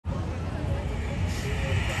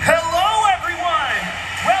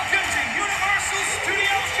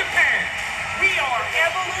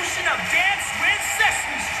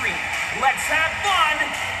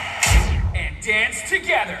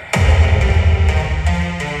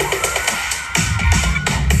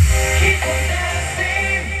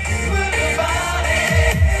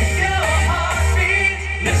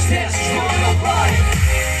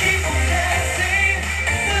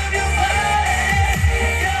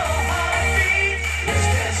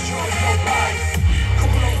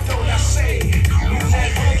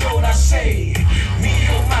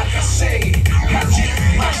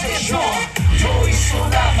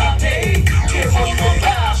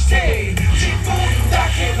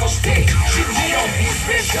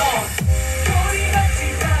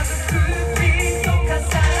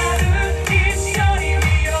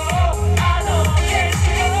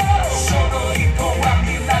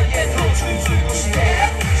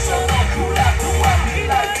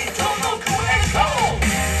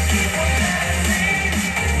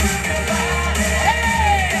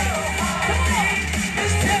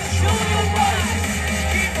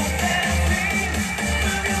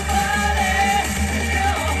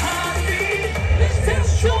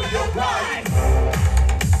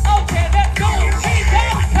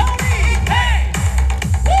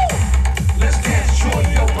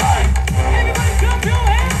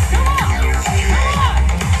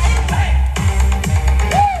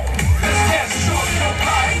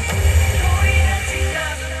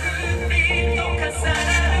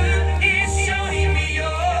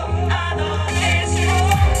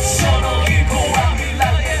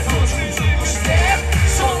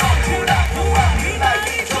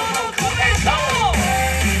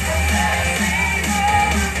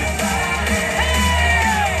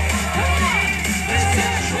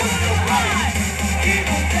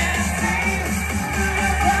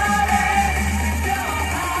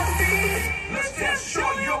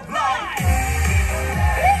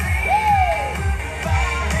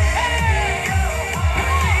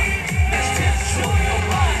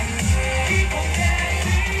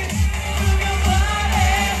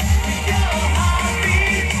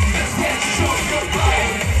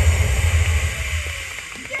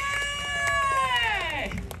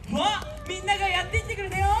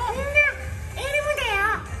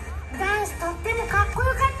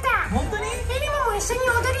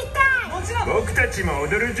ちも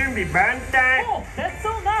踊る準備万端。Oh, that's so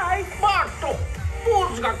nice. バーッとポ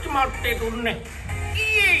ーズが決まってるね。イ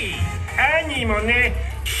エイ。アニーもね。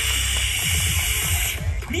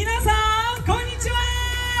皆さんこんにちは。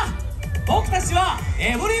僕たちは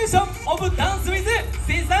エボリューションオブダンスウィズ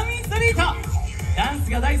セサミストリート。ダン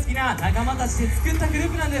スが大好きな仲間たちで作ったグル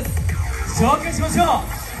ープなんです。紹介しましょ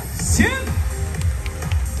う。シュン、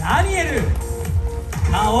ダニエル、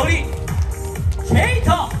カオリ、ケイ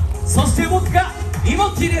ト、そして僕がイモ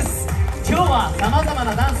ッティです。今日はさまざま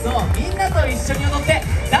なダンスをみんなと一緒に踊って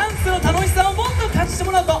ダンスの楽しさをもっと感じて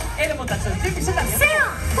もらおうとエルモたちと準備してたんですよ。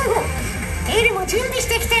エルも準備し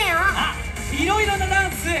てきたよ。あ、いろいろなダ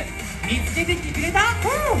ンス見つけてきてくれた？も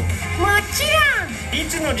ちろん。い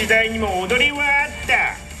つの時代にも踊りはあっ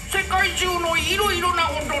た。世界中のいろいろ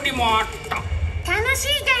な踊りもあった。楽しい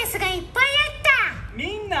ダンスがいっぱいあった。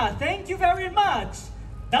みんな Thank you very much。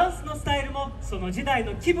 ダンスのスタイルもその時代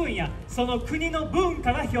の気分やその国の文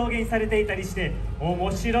化が表現されていたりして面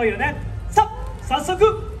白いよね。さあ早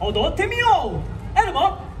速踊ってみよう。エル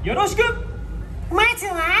もよろしく。まず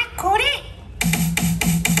はこれ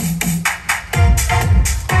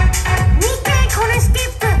見て、このステッ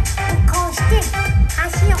プ。こうして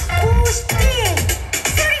足をこうして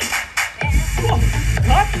それ。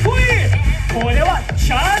かっこいい。これは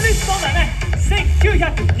チャーリストンだね。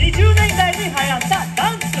1920年代に流行った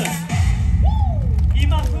ダンス。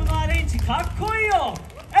今風のアレンジかっこいいよ。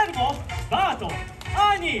エルモ、バート、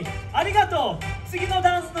アーニー、ありがとう。次の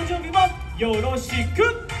ダンスの準備もよろし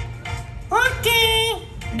く。オッケ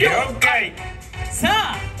ー。了解。さ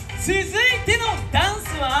あ続いてのダンス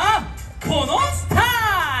はこのス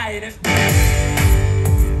タイル。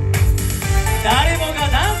誰もが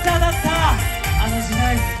ダンサーだったあの時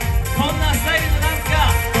代、こんなスタイルのダンス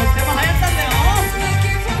がとっても流行ったんだよ。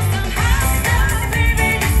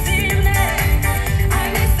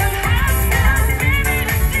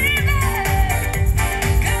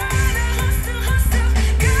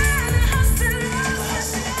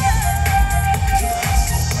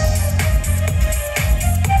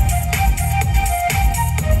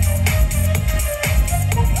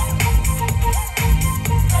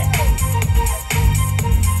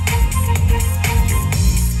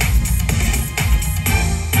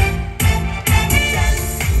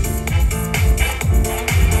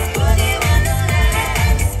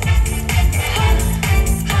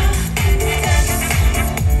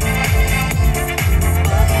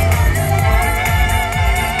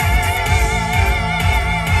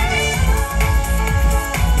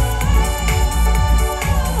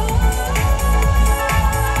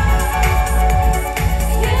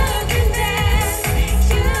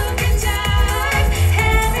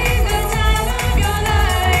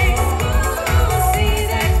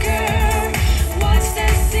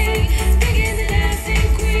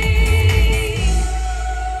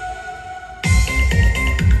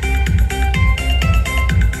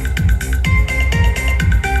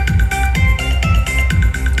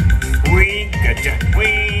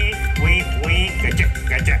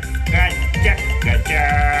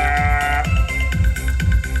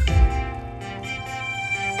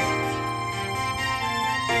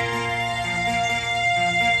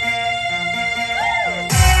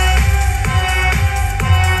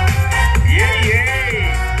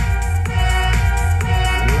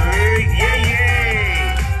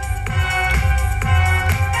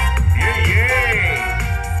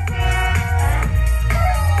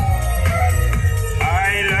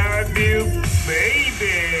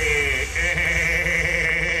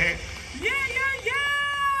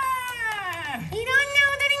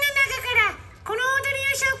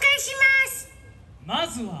ま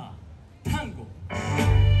ずはタンゴ。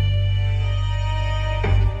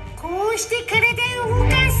こうして体を動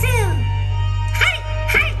かす。はい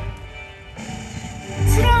はい。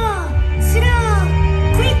スロースロー、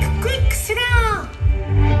クイッククイックスロー。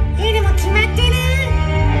エルも決まってる。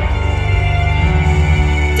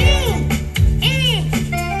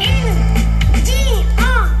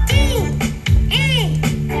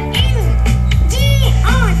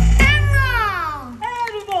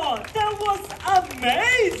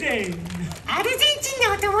 アルゼンチン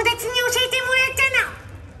のお友達に教えてもらったの。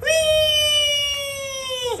ウ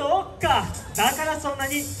ィー。そっか、だからそんな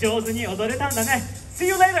に上手に踊れたんだね。 See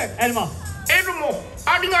you later エルモ。エルモ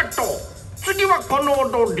ありがとう。次はこの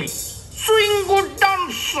踊り、スイングダ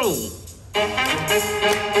ンス。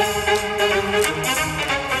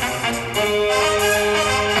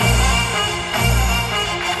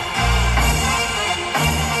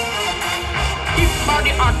引っ張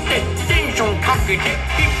り合ってテンションかけて、引っ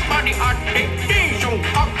張り合ってテンション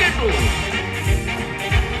かける。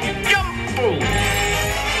ジャンプ。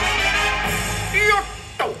よ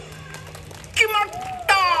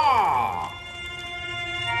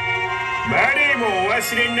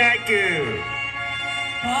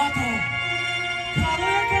あと軽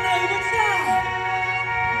やかな動きだ。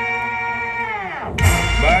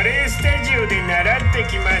バレエスタジオで習って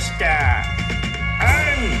きました。ア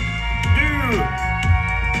ンドゥ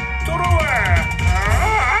トロワ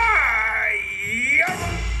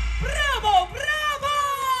ブラボーブラボ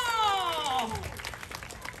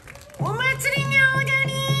ー。お祭りの踊り。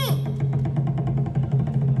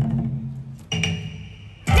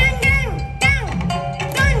ダンダンダン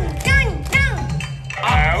ダンダンダン。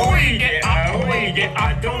仰いで仰いで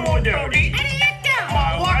後戻り。ありがとう。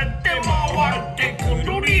回って回ってくる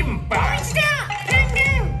りんぱ。もう一度。ダンダ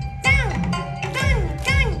ンダンダンダ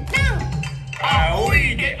ンダン。仰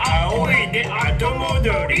いで仰いで後戻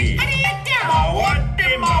り。ありがとう。回って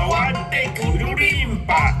回ってくるりん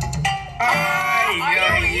ぱ。あーいよ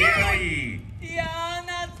いよい。いやー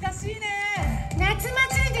懐かしいね。夏祭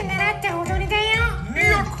りで習った踊りだよ。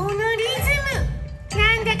このリズムな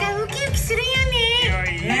んだかウキウキするよね。よ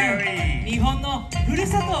いよい。日本のふる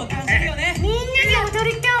さとを感じるよね。みんなで踊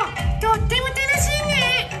るととっても楽しい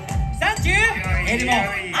ね。サンキューエルモア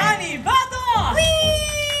ニーバート。ウィ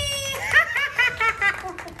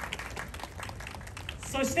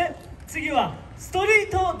ー。そして次はストリ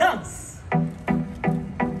ートダンス。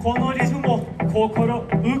このリズムも心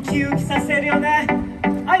ウキウキさせるよね。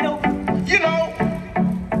I know You know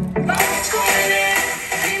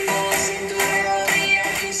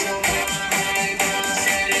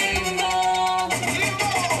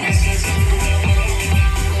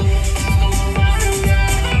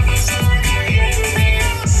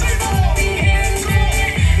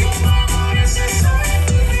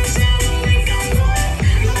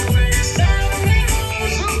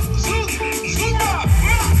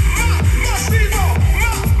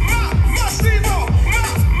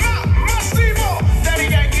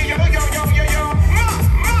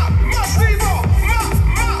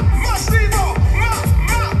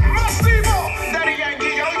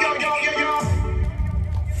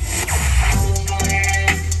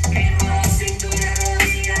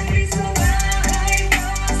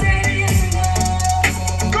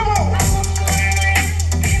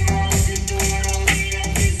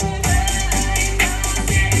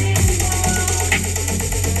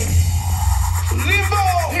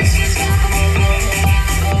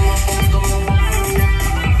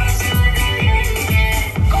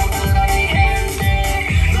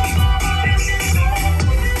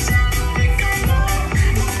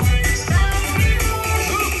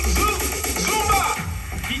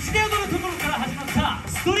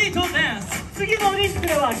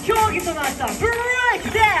競技となったブレイク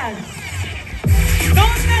ダンス。どんな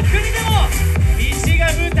国でも道が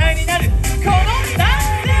舞台になるこのダン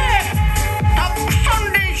たくさ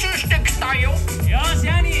ん練習してきたよ。ス。よし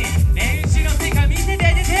アニー、練習の成果見せて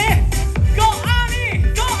あげて。ゴーアニ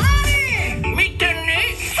ーゴーアニー。見て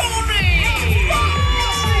ね、それ。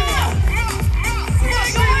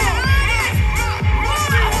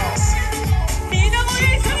みんなも一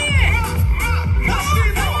緒に。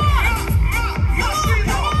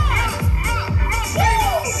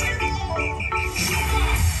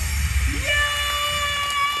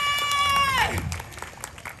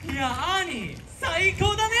いやアニー最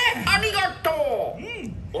高だね。ありがとう。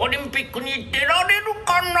オリンピックに出られる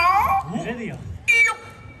かな。レディーよ。いいよ。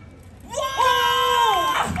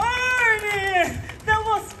Arnie! That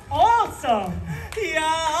was awesome! いや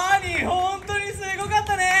アニー本当にすごかっ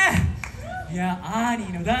たね。いやアニ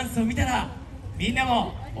ーのダンスを見たらみんな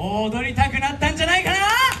も踊りたくなったんじゃないかな。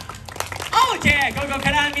 OK、 ここ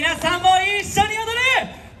から皆さんも一緒に踊る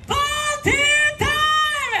パーティータイム。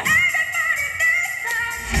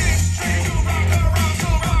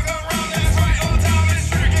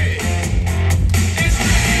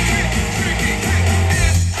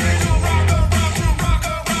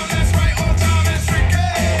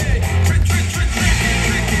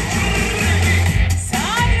さ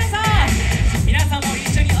あ皆さんも一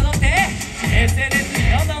緒に踊って SNS に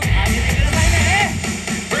どんどん上げてくださいね。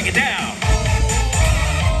 Break it down.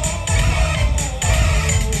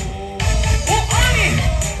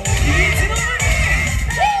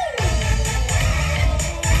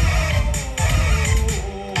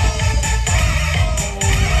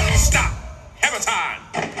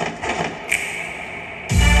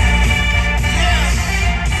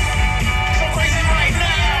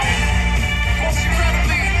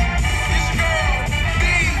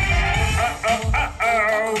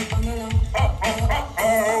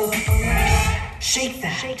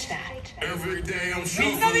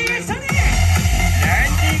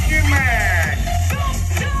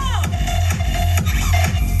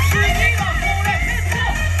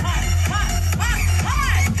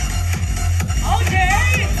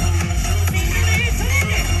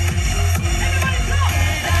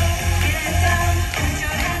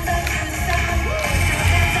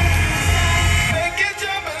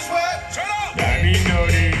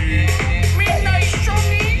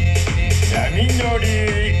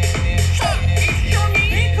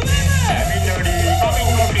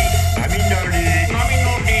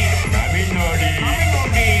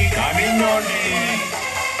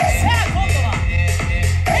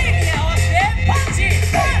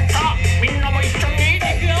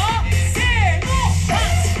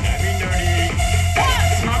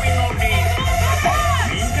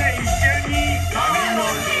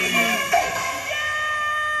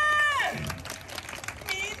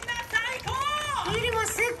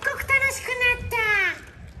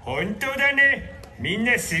 みん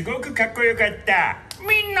なすごくかっこよかった。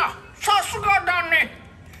みんなさすがだね。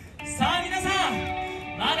さあ皆さん、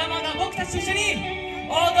まだまだ僕たちと一緒に踊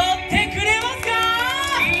ってくれますか？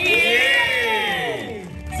イエ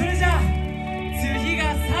ーイ。それじゃあ次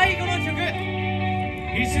が最後の曲、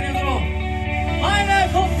一緒に踊ろう。 My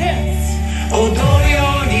Life of Dance。 踊る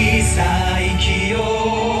ようにさ生きよ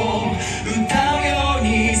う、歌うよう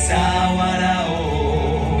にさ笑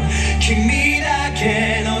おう、君だ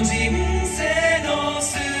けの人生の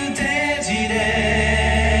ステージで。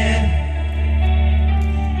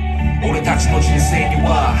俺たちの人生に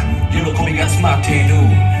は喜びが詰まっている。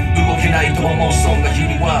動けないと思うそんな日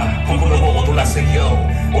には心を躍らせよ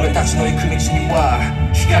う。俺たちの行く道には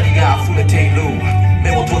光が溢れている。目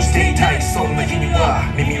を閉じていたいそんな日には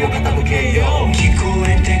耳を傾けよう。聞こ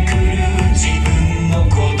えてくる自分の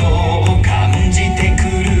ことを感じてく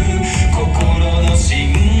る心の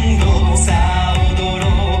振動。さあ踊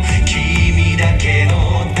ろう君だけ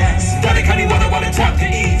のダンス。誰かに笑われたって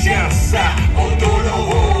いいじゃん。さあ踊ろ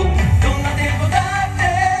う。どんなテンポだっ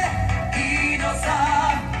ていいの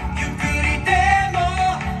さ、ゆっくりでも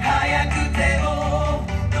速くても、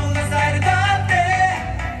どんなスタイルだって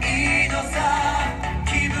いいのさ、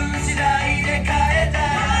気分次第で変えたい。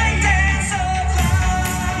 My dance of life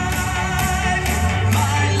My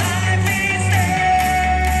life is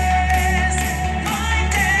dance My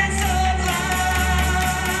dance of life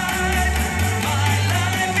My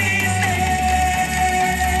life is dance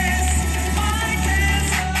My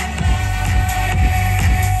dance of life。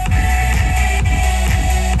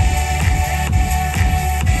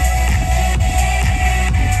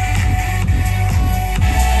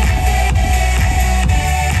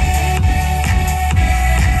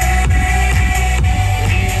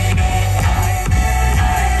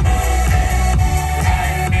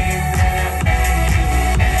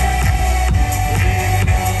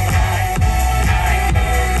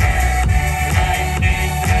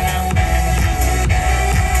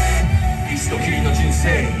 一度きりの人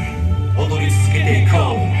生踊り続けていこ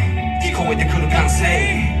う。聞こえてくる歓声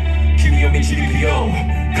君を導くよ。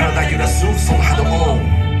体揺らすその波動、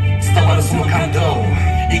伝わるその感動、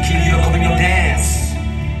生きる喜びのダンス、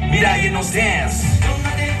未来へのダンス。どん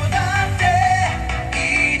なテンポだって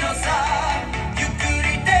いいのさ、ゆっく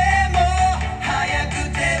りでも速く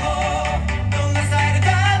ても、どんなスタイルだ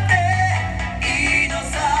っていいの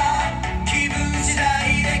さ、気分次第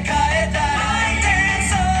で変えたい。 My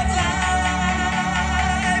dance of life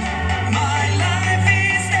My life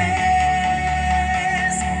is dance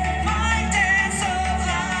My dance of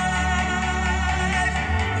life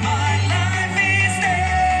My life is dance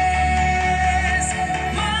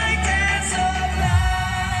My dance of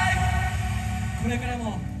life。 これから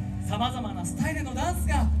もさまざまなスタイルのダンス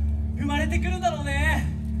が生まれてくるんだろうね。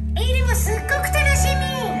エリもすっごく楽しみ。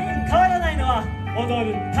変わらないのは踊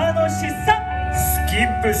る楽しさ。スキ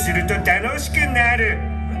ップすると楽しくなる。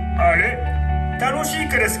あれ、楽しい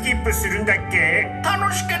からスキップするんだっけ？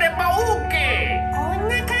楽しければ OK。 こん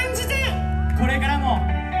な感じでこれからも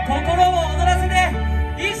心を踊らせて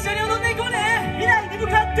一緒に踊っていこうね。未来に向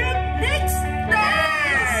かってレッツダ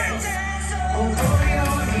ンス。踊るよ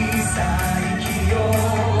うにさ生きよう、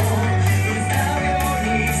歌うよう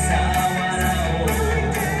にさ笑おう、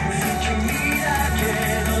君だけ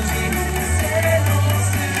の人生のス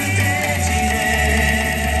テージで。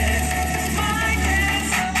 My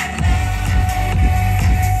dance of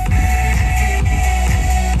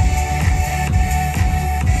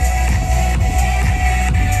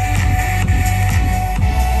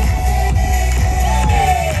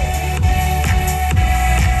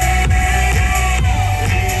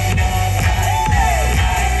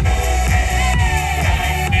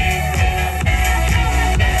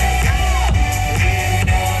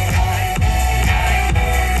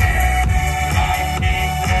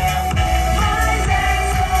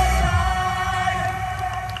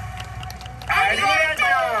ありがと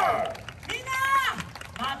う。みんな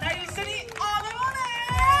また一緒に踊ろうね。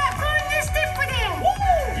こんなステップで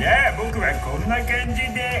じゃあ僕はこんな感じ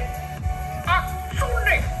で。あ、そ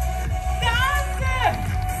れダンス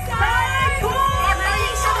最高。また一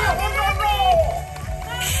緒に踊ろう。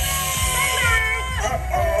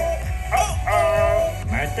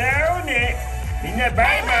また会おうね。みんなバ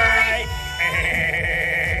イバイ。